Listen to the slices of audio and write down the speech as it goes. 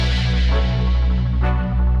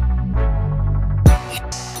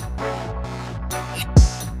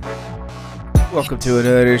Welcome to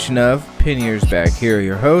another edition of Pin Years Back. Here are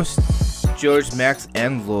your hosts, George, Max,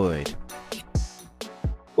 and Lloyd.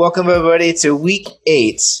 Welcome, everybody, to Week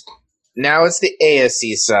 8. Now it's the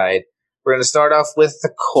AFC side. We're going to start off with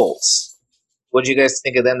the Colts. What did you guys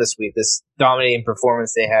think of them this week? This dominating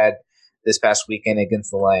performance they had this past weekend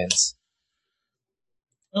against the Lions.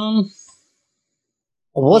 Was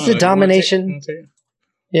it domination?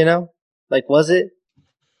 You know? Like, was it?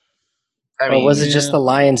 Or was it just the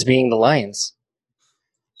Lions being the Lions?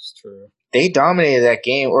 It's true. They dominated that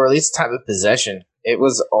game, or at least time of possession. It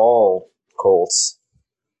was all Colts.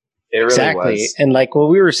 It really was. And like what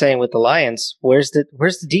we were saying with the Lions, where's the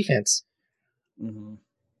defense? Mm-hmm.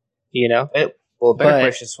 You know? Better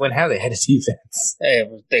question is, when have they had a defense?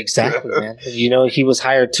 Exactly, man. You know, he was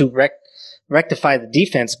hired to rectify the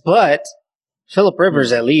defense, but Phillip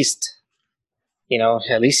Rivers, at least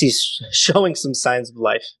he's showing some signs of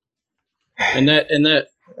life. And that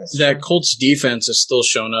Colts defense is still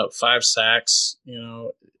showing up. 5 sacks. You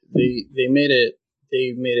know, they made it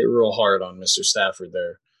real hard on Mr. Stafford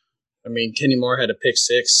there. I mean, Kenny Moore had a pick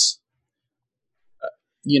 6.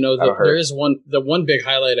 There is one big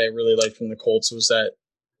highlight I really liked from the Colts was that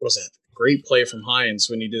great play from Hines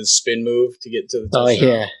when he did the spin move to get to the touchdown.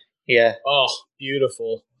 Oh yeah. Oh,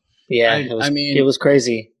 beautiful. Yeah, it was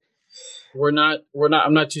crazy. I'm not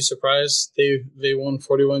too surprised they won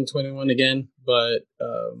 41-21 again, but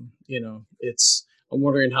I'm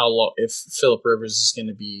wondering how long, if Phillip Rivers is going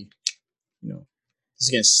to be, is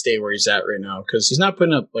going to stay where he's at right now, because he's not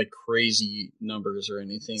putting up like crazy numbers or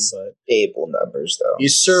anything, but stable numbers though.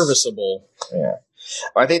 He's serviceable. Yeah,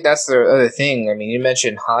 well, I think that's the other thing. I mean, you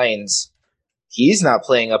mentioned Hines. He's not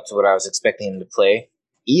playing up to what I was expecting him to play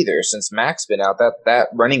either. Since Mac's been out, that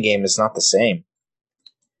running game is not the same.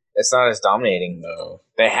 It's not as dominating. No,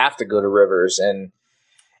 they have to go to Rivers, and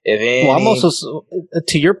I'm also,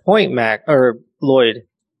 to your point, Mac or Lloyd.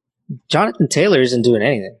 Jonathan Taylor isn't doing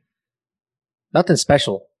anything. Nothing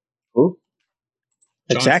special. Who?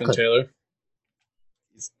 Exactly. Jonathan Taylor.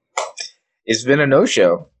 It's been a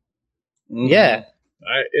no-show. Mm-hmm. Yeah.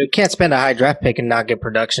 You can't spend a high draft pick and not get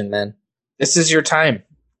production, man. This is your time.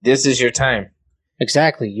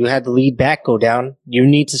 Exactly. You had the lead back go down. You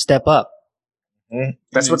need to step up.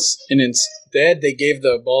 Mm-hmm. Instead, they gave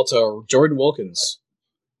the ball to Jordan Wilkins.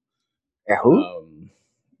 Yeah, who?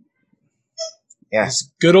 Yes.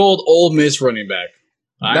 Good old Ole Miss running back.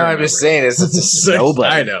 I'm just saying it's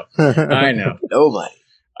nobody. I know. Nobody.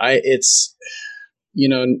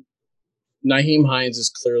 Nyheim Hines is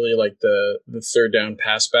clearly like the third down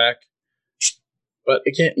pass back. But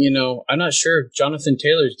again, I'm not sure if Jonathan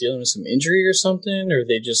Taylor's dealing with some injury or something, or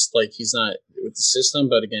they just like he's not with the system.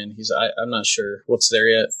 But again, I'm not sure what's there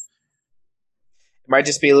yet. It might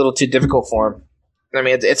just be a little too difficult for him. I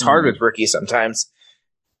mean, it's hard with rookies sometimes.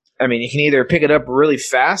 I mean, you can either pick it up really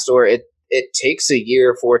fast, or it takes a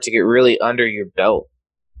year for it to get really under your belt.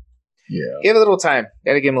 Yeah, give it a little time.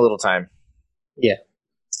 Got to give him a little time. Yeah.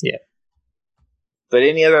 But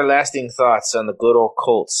any other lasting thoughts on the good old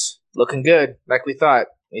Colts? Looking good, like we thought.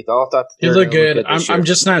 We all thought they look good. I'm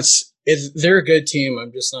just not. They're a good team.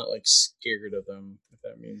 I'm just not like scared of them. If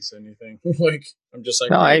that means anything. I'm just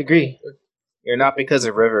like. No, I agree. You're not because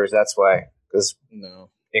of Rivers. That's why. Because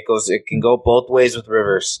it can go both ways with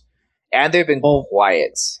Rivers, and they've been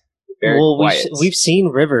quiet. Very quiet. We've seen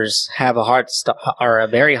Rivers have a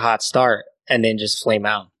very hot start and then just flame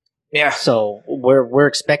out. Yeah. So we're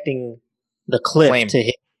expecting the cliff to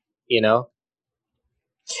hit.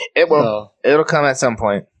 It will. It'll come at some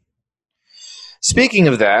point. Speaking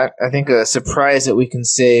of that, I think a surprise that we can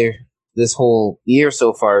say this whole year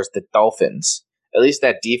so far is the Dolphins. At least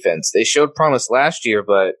that defense. They showed promise last year,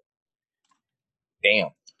 but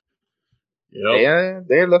damn. Yep.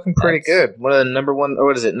 They're looking pretty good. One of the number one, or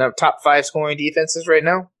what is it, top 5 scoring defenses right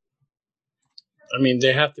now? I mean,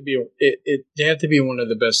 they have to be. They have to be one of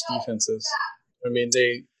the best defenses. I mean,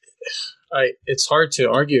 it's hard to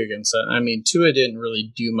argue against that. I mean, Tua didn't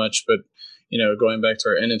really do much, but going back to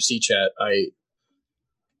our NFC chat,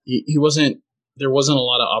 he wasn't. There wasn't a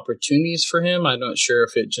lot of opportunities for him. I'm not sure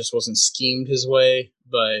if it just wasn't schemed his way,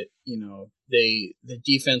 but the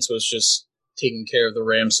defense was just taking care of the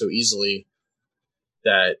Rams so easily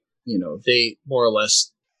that they more or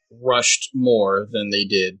less rushed more than they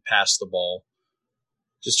did pass the ball,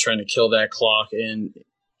 just trying to kill that clock. And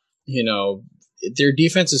their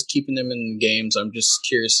defense is keeping them in games. I'm just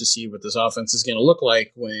curious to see what this offense is going to look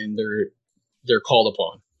like when they're called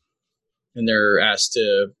upon and they're asked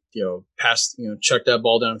to pass, chuck that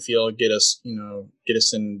ball downfield, get us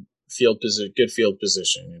in good field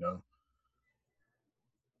position.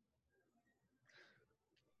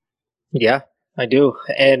 Yeah, I do.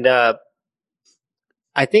 And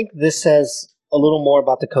I think this says a little more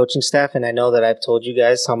about the coaching staff, and I know that I've told you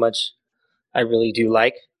guys how much I really do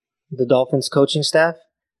like the Dolphins coaching staff.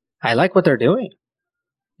 I like what they're doing.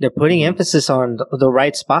 They're putting emphasis on the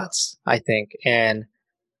right spots, I think, and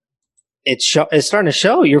it's starting to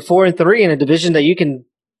show. You're 4-3 in a division that you can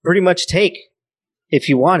pretty much take if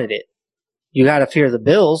you wanted it. You got to fear the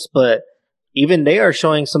Bills, but even they are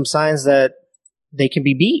showing some signs that they can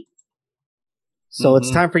be beat. So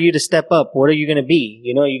it's time for you to step up. What are you going to be?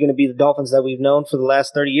 You know, you're going to be the Dolphins that we've known for the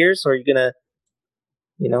last 30 years, or are you going to,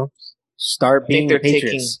 you know, start being the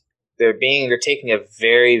Patriots? They're taking a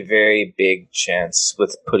very, very big chance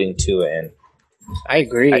with putting Tua in. I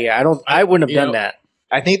agree. I wouldn't have done that.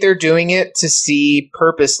 I think they're doing it to see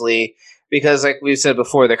purposely because, like we said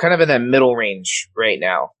before, they're kind of in that middle range right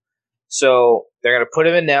now. So they're going to put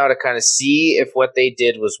him in now to kind of see if what they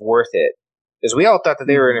did was worth it. Because we all thought that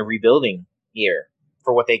they were in a rebuilding year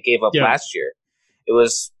for what they gave up last year. It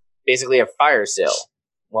was basically a fire sale.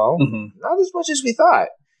 Well, not as much as we thought.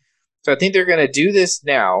 So I think they're going to do this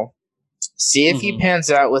now, see if he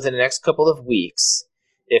pans out within the next couple of weeks.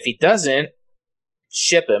 If he doesn't,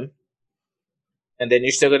 ship him. And then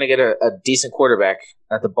you're still going to get a decent quarterback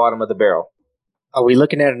at the bottom of the barrel. Are we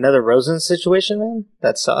looking at another Rosen situation, man?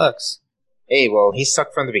 That sucks. Hey, well, he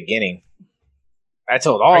sucked from the beginning. I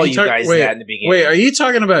told all you guys that in the beginning. Wait, are you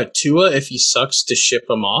talking about Tua if he sucks to ship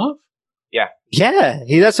him off? Yeah. Yeah,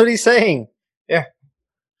 that's what he's saying. Yeah.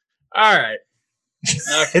 All right.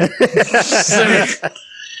 Okay.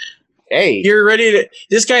 Hey. You're ready to...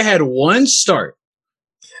 This guy had one start.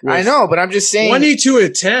 I know, but I'm just saying... 22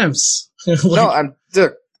 attempts. No,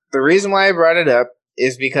 the reason why I brought it up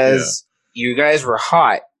is because you guys were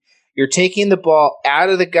hot. You're taking the ball out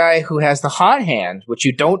of the guy who has the hot hand, which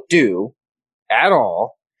you don't do at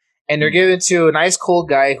all, and they're giving it to an ice cold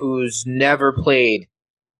guy who's never played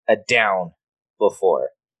a down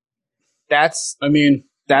before. I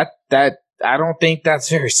don't think that's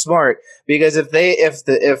very smart because if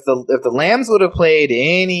the Lambs would have played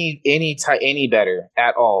any better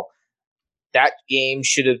at all, that game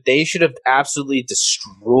they should have absolutely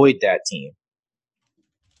destroyed that team.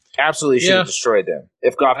 Absolutely should have destroyed them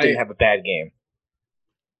if Goff didn't have a bad game.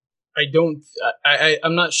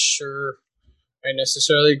 I'm not sure I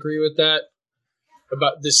necessarily agree with that.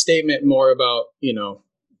 About this statement more about,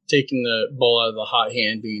 taking the ball out of the hot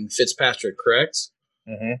hand being Fitzpatrick, correct?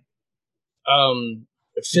 Mm-hmm.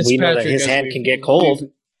 We know that his hand can get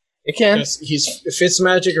cold. It can. He's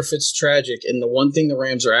Fitzmagic or Fitztragic, and the one thing the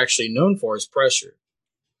Rams are actually known for is pressure.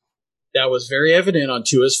 That was very evident on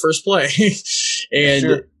Tua's first play.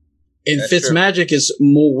 And Fitzmagic is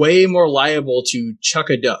way more liable to chuck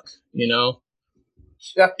a duck,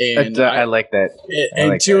 Yeah, and I like that.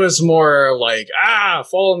 And Tua's more like,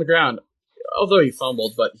 fall on the ground. Although he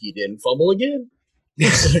fumbled, but he didn't fumble again.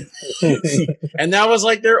 And that was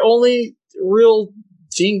like their only real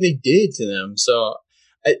thing they did to them. So,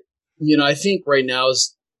 I think right now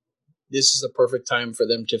this is the perfect time for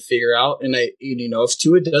them to figure out. And if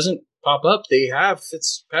Tua doesn't pop up, they have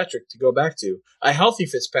Fitzpatrick to go back to. A healthy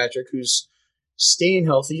Fitzpatrick who's staying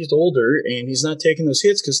healthy. He's older and he's not taking those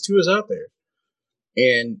hits because Tua's out there.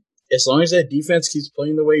 And as long as that defense keeps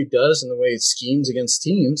playing the way it does and the way it schemes against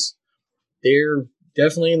teams, they're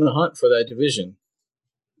definitely in the hunt for that division,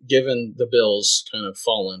 given the Bills kind of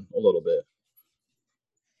fallen a little bit.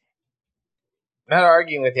 Not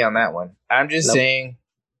arguing with you on that one. I'm just saying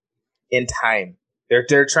in time.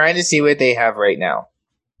 They're trying to see what they have right now.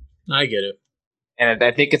 I get it. And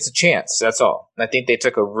I think it's a chance. That's all. I think they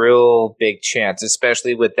took a real big chance,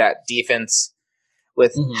 especially with that defense,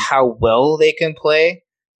 with how well they can play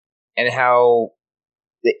and how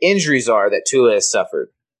the injuries are that Tua has suffered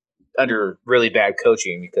under really bad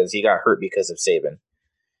coaching because he got hurt because of Saban.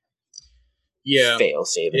 Yeah. Fail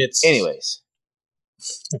Saban. Anyways.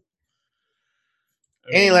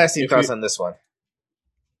 Any lasting thoughts on this one?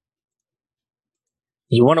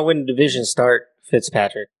 You want to win the division, start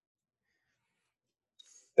Fitzpatrick.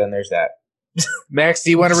 Then there's that. Max, do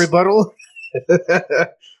you want a rebuttal?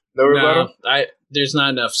 No rebuttal? There's not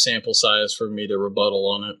enough sample size for me to rebuttal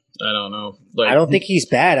on it. I don't know. I don't think he's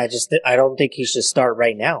bad. I don't think he should start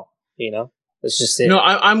right now. It's just it. No,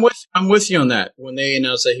 I'm with you on that. When they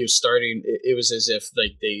announced that he was starting, it was as if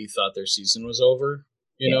they thought their season was over.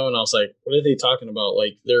 And I was like, what are they talking about?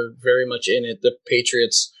 Like, they're very much in it. The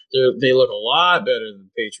Patriots, they look a lot better than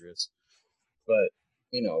the Patriots. But,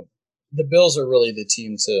 the Bills are really the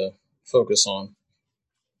team to focus on.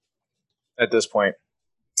 At this point.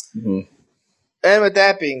 Mm-hmm. And with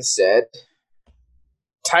that being said,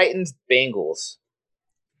 Titans-Bengals.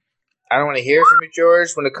 I don't want to hear from you,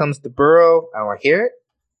 George, when it comes to Burrow. I don't want to hear it.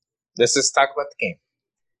 Let's just talk about the game.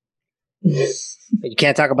 You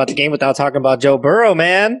can't talk about the game without talking about Joe Burrow,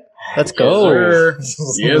 man. Let's go.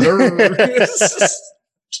 Yes, sir.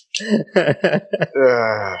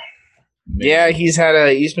 Yeah, he's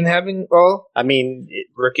been having I mean,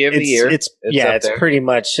 rookie of the year. It's pretty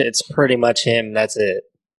much him. That's it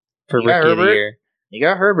for You got rookie of the Herbert? year. You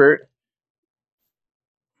got Herbert.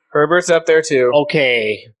 Herbert's up there too.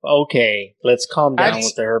 Okay. Let's calm down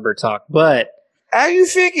with the Herbert talk. But how do you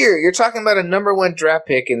figure? You're talking about a number 1 draft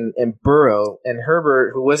pick in Burrow and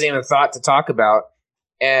Herbert, who wasn't even thought to talk about,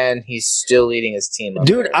 and he's still leading his team.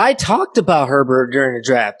 Dude, I talked about Herbert during the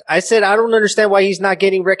draft. I said I don't understand why he's not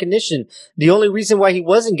getting recognition. The only reason why he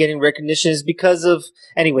wasn't getting recognition is because of.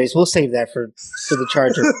 Anyways, we'll save that for the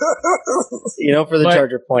Charger.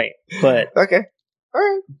 Charger point. But okay, all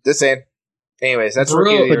right, just saying. Anyways, that's Burrow,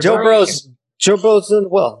 rookie of the year. but Joe Burrow's doing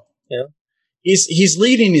well. You know, he's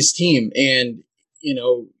leading his team, and you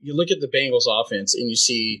look at the Bengals offense, and you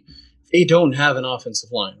see they don't have an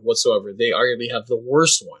offensive line whatsoever. They arguably have the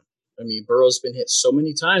worst one. I mean, Burrow's been hit so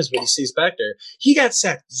many times, but he stays back there. He got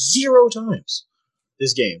sacked 0 times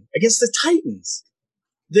this game against the Titans.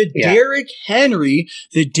 Derrick Henry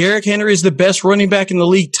is the best running back in the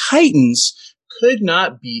league. Titans could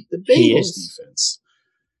not beat the Bengals defense.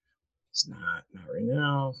 It's not right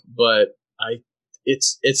now, but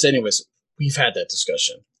it's anyways. We've had that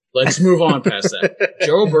discussion. Let's move on past that.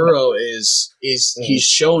 Joe Burrow he's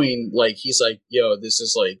showing he's like, yo, this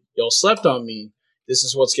is like, y'all slept on me. This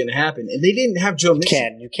is what's going to happen. And they didn't have Joe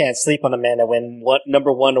Mixon. You can't sleep on a man that went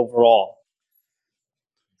number 1 overall.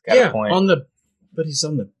 Got a point. But he's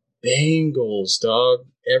on the Bengals, dog.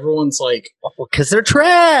 Everyone's like, because they're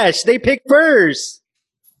trash. They pick first.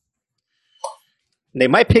 They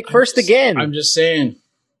might pick first again. I'm just saying.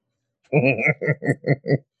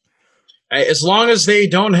 As long as they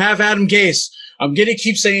don't have Adam Gase, I'm going to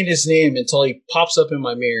keep saying his name until he pops up in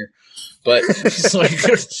my mirror. But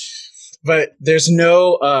but there's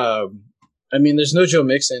no there's no Joe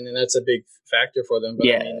Mixon, and that's a big factor for them. But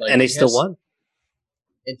yeah, and they still won.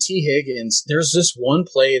 And T. Higgins, there's this one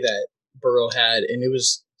play that Burrow had, and it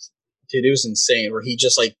was insane, where he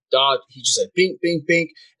just bink, bink,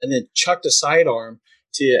 bink, and then chucked a sidearm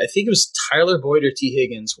to, I think it was Tyler Boyd or T.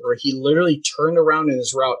 Higgins, where he literally turned around in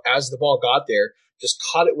his route as the ball got there, just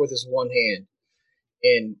caught it with his one hand.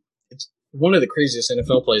 And it's one of the craziest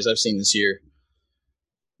NFL plays I've seen this year.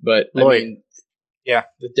 But, Lloyd,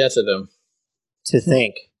 the death of them. To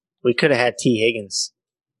think, we could have had T. Higgins.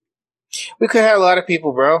 We could have a lot of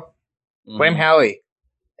people, bro. Blame Howie.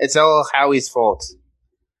 It's all Howie's fault.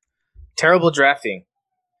 Terrible drafting.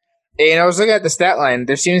 Hey, I was looking at the stat line.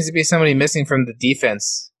 There seems to be somebody missing from the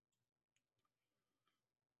defense.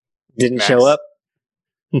 Didn't show up?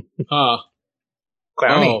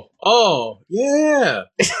 Clowney. Oh, yeah.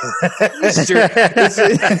 Yes.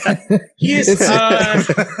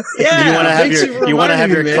 Yeah. You want to have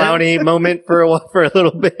your Clowney moment for a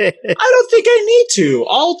little bit? I don't think I need to.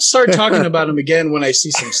 I'll start talking about him again when I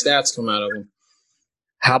see some stats come out of him.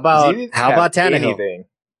 How about Tannehill? Anything.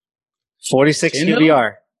 46 Tannehill?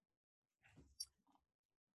 QBR.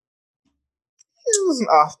 It was an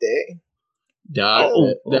off day.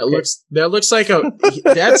 That looks like the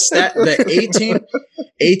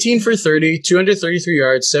 18 for 30, 233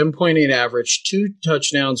 yards, 7.8 average, 2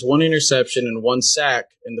 touchdowns, 1 interception, and 1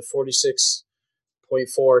 sack, and the 46.4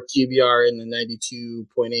 QBR and the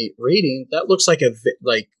 92.8 rating. That looks like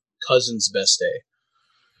Cousins' best day.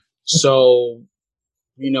 So,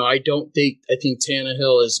 I think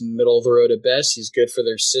Tannehill is middle of the road at best. He's good for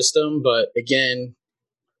their system, but again,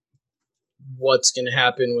 what's going to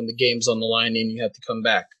happen when the game's on the line and you have to come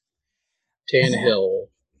back? Tannehill.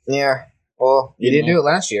 Yeah. Well, you didn't do it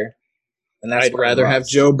last year. And I'd rather have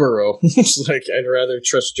Joe Burrow. I'd rather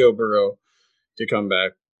trust Joe Burrow to come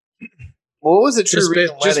back. Well, what was the true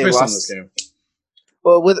reason why they lost this game?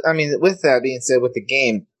 Well, with that being said, with the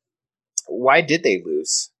game, why did they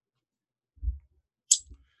lose?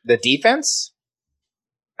 The defense?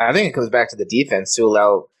 I think it comes back to the defense to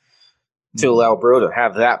allow Burrow to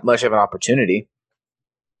have that much of an opportunity.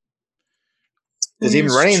 Because even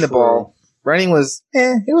running the ball, was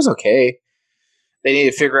it was okay. They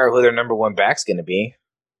need to figure out who their number 1 back's going to be.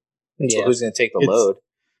 So who's going to take the load?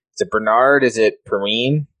 Is it Bernard? Is it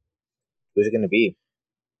Perrine? Who's it going to be?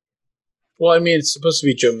 Well, it's supposed to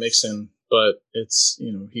be Joe Mixon, but it's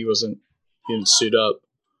he didn't suit up.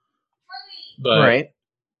 But right.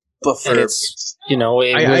 But for I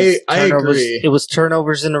agree. It was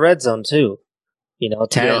turnovers in the red zone too.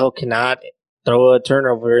 Tannehill cannot throw a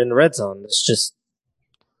turnover in the red zone. It's just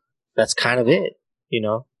that's kind of it.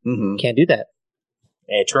 Can't do that.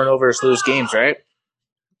 Hey, turnovers lose games, right?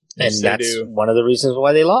 And that's one of the reasons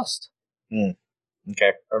why they lost.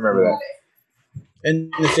 Okay, I remember that.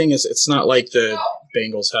 And the thing is, it's not like the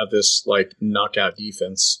Bengals have this like knockout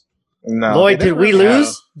defense. No, Lloyd, did we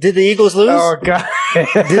lose? Did the Eagles lose? Oh god,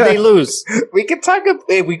 Did they lose? We could talk.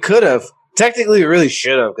 We could have. Technically, we really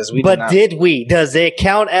should have because we. But did we? Does it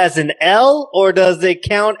count as an L or does it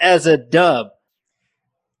count as a dub?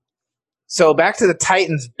 So back to the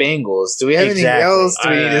Titans Bengals. Do we have anything else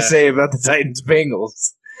we need to say about the Titans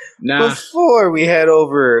Bengals? Nah. Before we head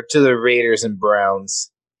over to the Raiders and Browns.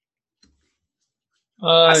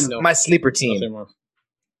 No. My sleeper team. Nothing more.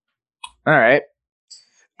 All right.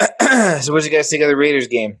 So what did you guys think of the Raiders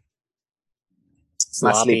game?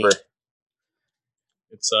 My Sloppy. sleeper.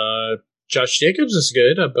 It's Josh Jacobs is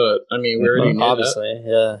good, but I mean we already knew Obviously,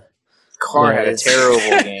 yeah. Carr Yeah, had a it's-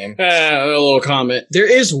 terrible game. that. A little comment. There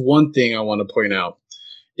is one thing I want to point out.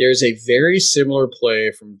 There's a very similar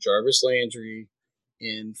play from Jarvis Landry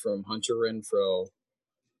and from Hunter Renfrow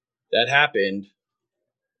that happened,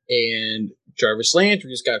 and Jarvis Landry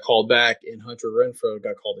just got called back, and Hunter Renfrow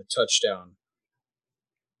got called a touchdown.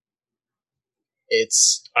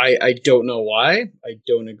 I don't know why. I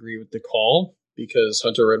don't agree with the call because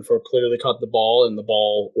Hunter Renfrow clearly caught the ball and the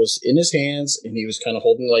ball was in his hands and he was kind of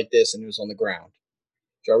holding it like this and it was on the ground.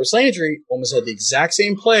 Jarvis Landry almost had the exact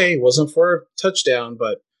same play. It wasn't for a touchdown,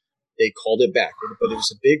 but they called it back. But it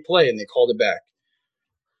was a big play and they called it back.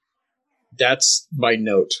 That's my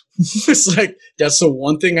note. It's like, that's the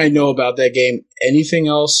one thing I know about that game. Anything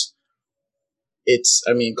else,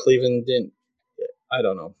 Cleveland didn't, I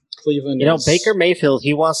don't know. Cleveland Baker Mayfield,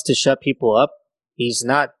 he wants to shut people up. He's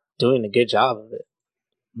not doing a good job of it.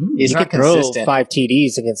 He's you not can throw consistent. 5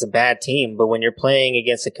 TDs against a bad team, but when you're playing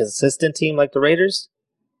against a consistent team like the Raiders,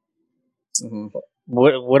 Mhm.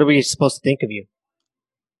 what are we supposed to think of you?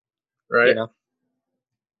 Right. You know?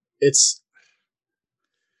 It's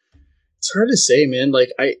hard to say, man. Like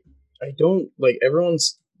I don't like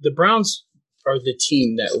the Browns are the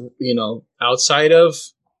team that, outside of,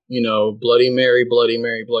 Bloody Mary,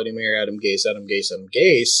 Adam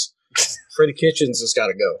Gase, Freddie Kitchens has got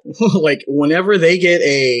to go. Like whenever they get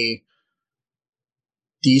a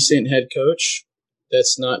decent head coach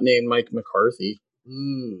that's not named Mike McCarthy,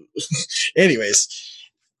 anyways,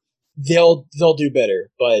 they'll do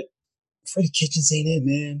better. But Freddie Kitchens ain't it,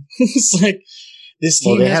 man. It's like this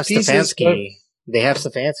team Well, they has have pieces. Stefanski. They have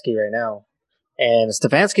Stefanski right now. And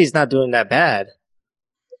Stefanski's not doing that bad.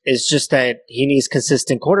 It's just that he needs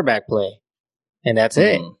consistent quarterback play. And that's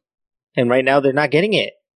it. And right now they're not getting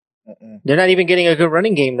it. They're not even getting a good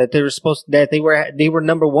running game that they were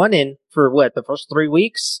number one in for the first 3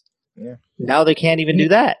 weeks. Yeah. Now they can't even do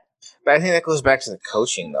that. But I think that goes back to the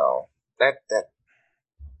coaching, though. I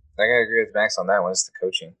gotta agree with Max on that one. It's the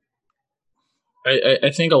coaching. I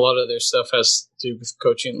think a lot of their stuff has to do with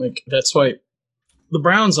coaching. Like that's why the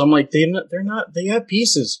Browns, I'm like they have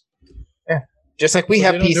pieces. Yeah, just like we But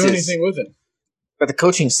have they don't pieces. do anything with it. But the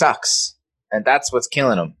coaching sucks, and that's what's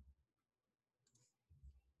killing them.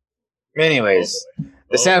 Anyways,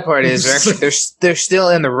 the sad part is they're still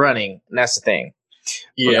in the running, and that's the thing.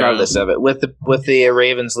 Yeah. Regardless of it, with the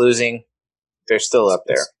Ravens losing, they're still up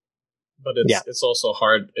there. But it's also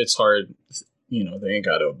hard. It's hard. They ain't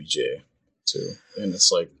got OBJ too, and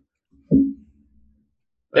it's like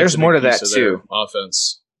There's that's a more big to that piece of their too.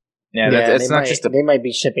 Offense, Yeah, it's not just they might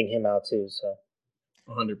be shipping him out too. So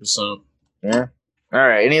 100%. Yeah. All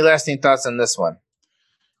right. Any lasting thoughts on this one?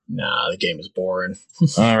 Nah, the game is boring.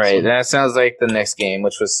 All right. That sounds like the next game,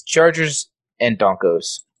 which was Chargers and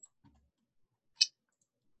Broncos.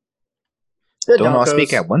 Don't all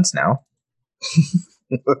speak at once now.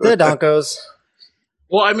 The Broncos.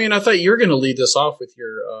 Well, I mean, I thought you were going to lead this off with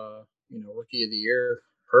your, rookie of the year,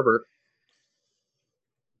 Herbert.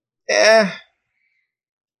 Yeah.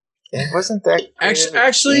 It wasn't that.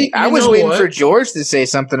 Actually, I was waiting for George to say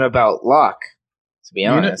something about Locke. To be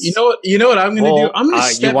honest, You know what I'm going to do? I'm going to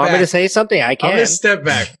step you want back. me to say something? I I'm can. going to step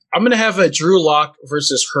back. I'm going to have a Drew Lock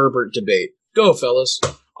versus Herbert debate. Go, fellas.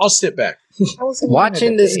 I'll sit back.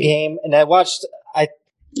 Watching this game, and I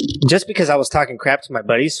just because I was talking crap to my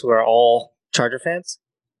buddies who are all Charger fans.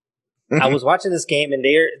 I was watching this game, and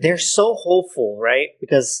they're so hopeful, right?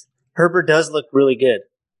 Because Herbert does look really good,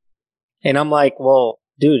 and I'm like, well,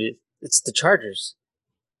 dude, it's the Chargers.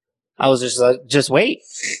 I was just like, just wait.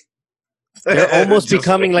 They're almost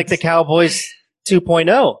becoming like the Cowboys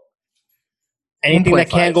 2.0. Anything that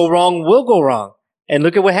can go wrong will go wrong. And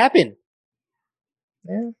look at what happened.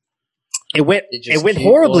 Yeah. It went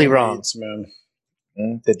horribly wrong. Leads,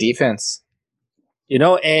 man. The defense.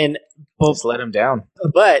 And Just let him down.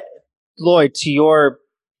 but Lloyd, to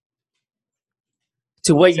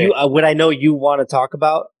what I know you want to talk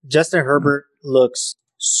about, Justin Herbert looks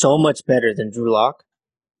so much better than Drew Lock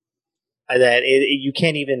that you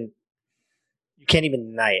can't even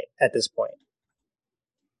deny it at this point.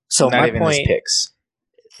 So Not my even point, his picks.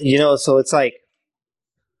 So it's like,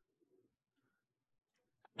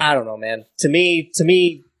 I don't know, man. To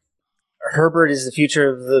me, Herbert is the future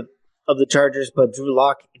of the Chargers, but Drew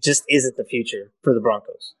Lock just isn't the future for the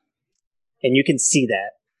Broncos, and you can see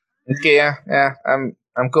that. Okay, yeah.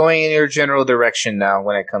 I'm going in your general direction now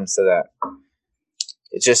when it comes to that.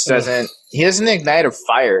 It just doesn't. He doesn't ignite a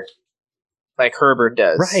fire like Herbert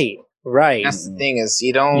does. Right. That's the thing is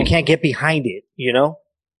you can't get behind it,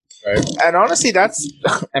 Right. And honestly, that's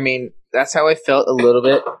how I felt a little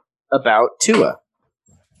bit about Tua.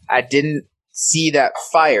 I didn't see that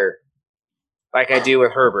fire like I do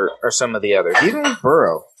with Herbert or some of the others. Even with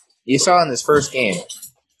Burrow, you saw in this first game.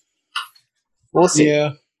 We'll see.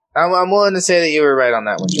 Yeah. I'm willing to say that you were right on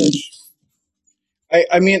that one, Judge.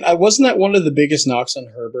 I mean, I wasn't that one of the biggest knocks on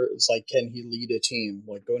Herbert. It's like, can he lead a team?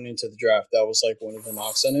 Like going into the draft, that was like one of the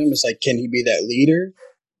knocks on him. It's like, can he be that leader?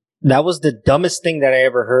 That was the dumbest thing that I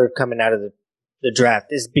ever heard coming out of the draft.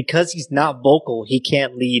 Is because he's not vocal, he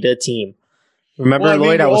can't lead a team. Remember,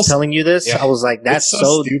 Lloyd? I was telling you this. Yeah. I was like, "That's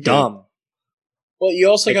so dumb." Well, you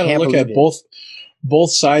also got to look at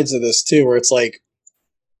both sides of this too, where it's like,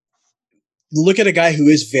 look at a guy who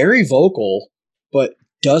is very vocal, but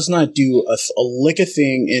does not do a lick of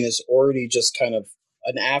thing and is already just kind of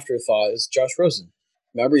an afterthought. Is Josh Rosen?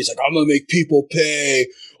 Remember, he's like, I'm gonna make people pay.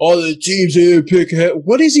 All the teams here pick.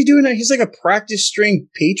 What is he doing now? He's like a practice string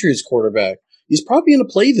Patriots quarterback. He's probably gonna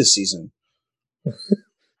play this season.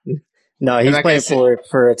 No, he's playing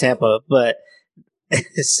for Tampa, but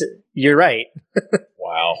you're right.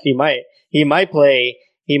 Wow. He might play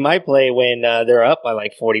when they're up by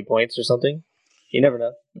like 40 points or something. You never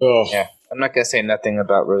know. Oh. Yeah, I'm not gonna say nothing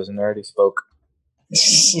about Rosen. I already spoke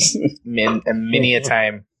many a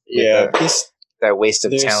time. Yeah, that waste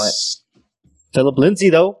of talent. Philip Lindsay,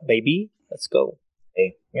 though, baby, let's go.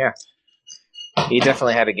 Hey, yeah, he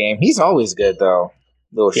definitely had a game. He's always good, though.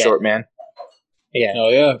 Little short man. Yeah. Oh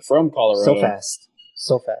yeah, from Colorado.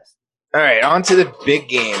 So fast. All right, on to the big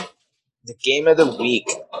game. The game of the week.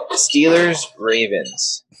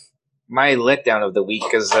 Steelers-Ravens. My letdown of the week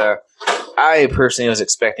because I personally was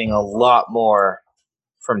expecting a lot more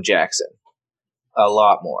from Jackson. A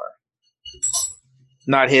lot more.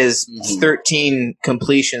 Not his 13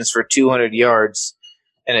 completions for 200 yards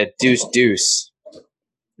and a deuce.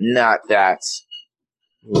 Not that.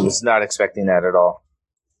 I was not expecting that at all.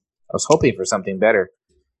 I was hoping for something better.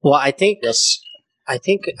 Well, I think Yes. I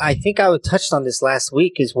touched on this last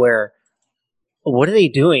week is where what are they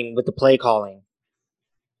doing with the play calling?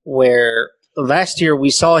 Where last year we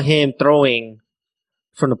saw him throwing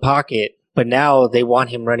from the pocket, but now they want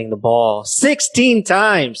him running the ball 16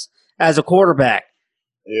 times as a quarterback.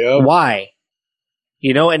 Yeah. Why?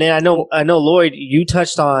 And then I know Lloyd, you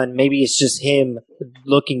touched on maybe it's just him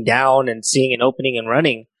looking down and seeing an opening and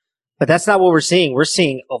running, but that's not what we're seeing. We're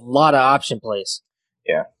seeing a lot of option plays.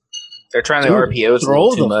 Yeah. They're trying to RPOs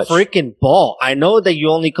throw too much. The freaking ball. I know that you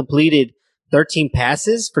only completed 13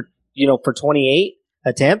 passes for 28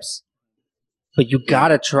 attempts, but you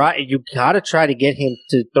gotta try to get him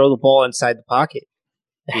to throw the ball inside the pocket.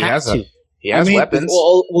 He has weapons.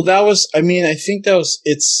 Well, that was. I mean, I think that was.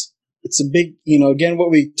 It's a big. Again,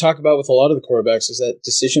 what we talk about with a lot of the quarterbacks is that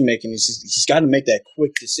decision making. He's got to make that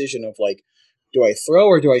quick decision of like, do I throw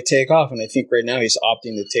or do I take off? And I think right now he's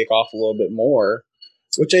opting to take off a little bit more,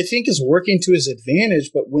 which I think is working to his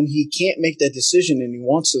advantage. But when he can't make that decision and he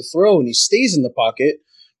wants to throw and he stays in the pocket,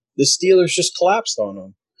 the Steelers just collapsed on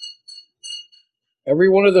him. Every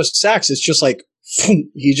one of those sacks, it's just like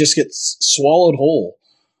he just gets swallowed whole.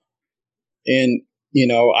 And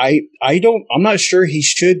I'm not sure he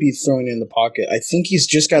should be throwing in the pocket. I think he's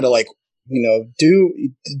just got to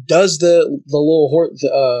does the little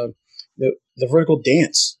the vertical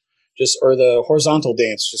dance, or the horizontal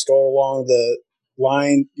dance, just go along the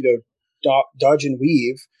line, dodge and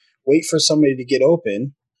weave, wait for somebody to get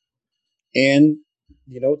open, and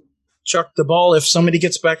chuck the ball if somebody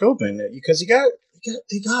gets back open, because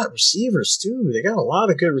they got receivers too. They got a lot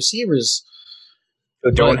of good receivers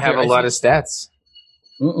who don't have a lot of stats.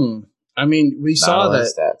 I mean, we saw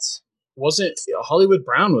that stats. Hollywood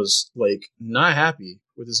Brown was like not happy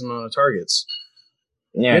with his amount of targets.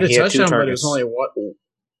 Yeah, he had a touchdown, but it was only what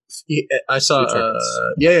I saw.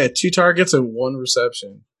 2 targets and 1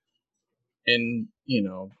 reception, and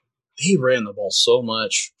he ran the ball so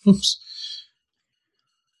much.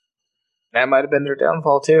 That might have been their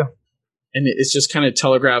downfall too. And it's just kind of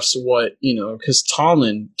telegraphs what because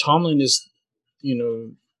Tomlin is,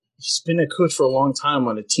 he's been a coach for a long time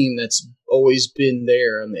on a team that's always been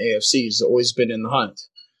there in the AFC. He's always been in the hunt.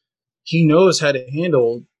 He knows how to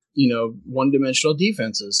handle, one-dimensional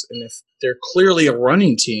defenses. And if they're clearly a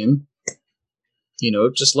running team,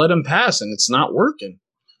 just let them pass, and it's not working.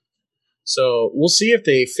 So we'll see if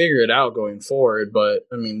they figure it out going forward. But,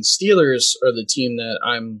 I mean, Steelers are the team that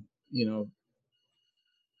I'm,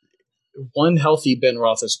 one healthy Ben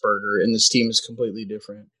Roethlisberger, and this team is completely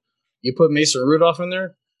different. You put Mason Rudolph in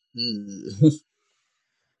there?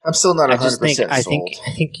 I'm still not 100% sold. I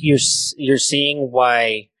think you're seeing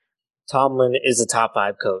why Tomlin is a top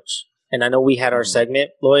 5 coach. And I know we had our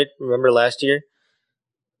segment, Lloyd, remember last year?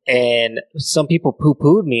 And some people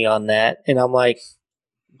poo-pooed me on that, and I'm like,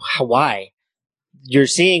 why? You're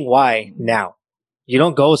seeing why now. You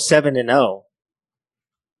don't go 7-0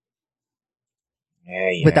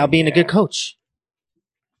 without being a good coach.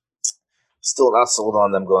 Still not sold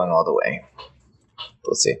on them going all the way.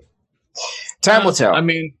 We'll see. Time will tell. I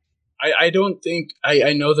mean, I don't think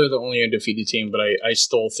I know they're the only undefeated team, but I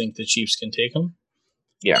still think the Chiefs can take them.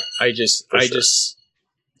 Yeah, I just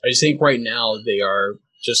think right now they are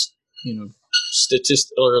just their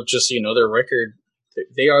record.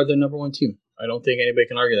 They are the number 1 team. I don't think anybody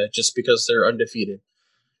can argue that just because they're undefeated,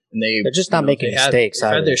 and they're just not making mistakes.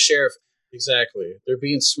 They've had their share of, exactly. They're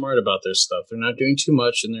being smart about their stuff. They're not doing too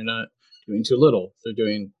much, and they're not doing too little. They're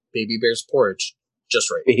doing baby bear's porridge just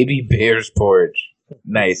right. Baby bear's porridge.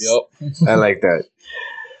 Nice. Yep. I like that.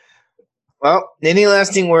 Well, any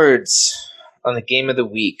lasting words on the game of the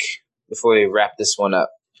week before we wrap this one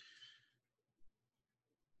up?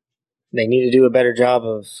 They need to do a better job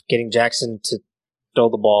of getting Jackson to throw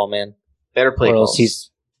the ball, man. Better play calls.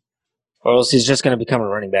 Or else he's just going to become a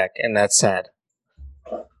running back, and that's sad.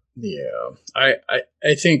 Yeah, I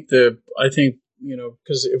think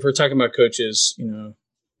because if we're talking about coaches,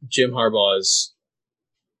 Jim Harbaugh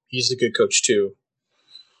he's a good coach too,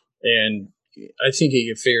 and I think he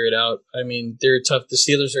can figure it out. I mean, they're tough. The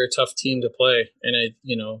Steelers are a tough team to play, and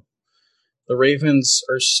the Ravens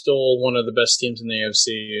are still one of the best teams in the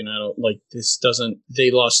AFC, and I don't like this.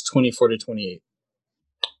 They lost 24-28.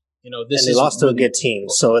 They lost to a good team,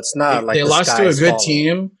 so it's not like they lost to a good falling.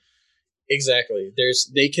 team. Exactly.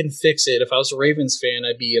 They can fix it. If I was a Ravens fan,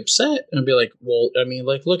 I'd be upset and I'd be like, well, I mean,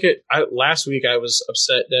 like, look at last week. I was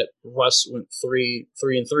upset that Russ went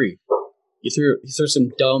 3-3. He threw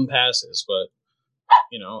some dumb passes, but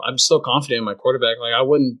I'm still confident in my quarterback. Like, I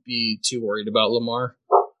wouldn't be too worried about Lamar.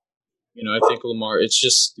 I think Lamar. It's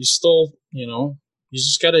just you still, you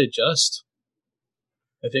just got to adjust.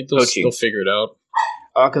 I think they'll figure it out.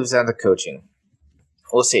 All comes down to coaching.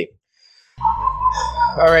 We'll see.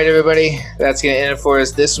 All right, everybody. That's going to end it for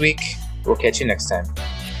us this week. We'll catch you next time.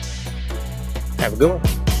 Have a good one.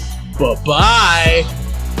 Bye-bye.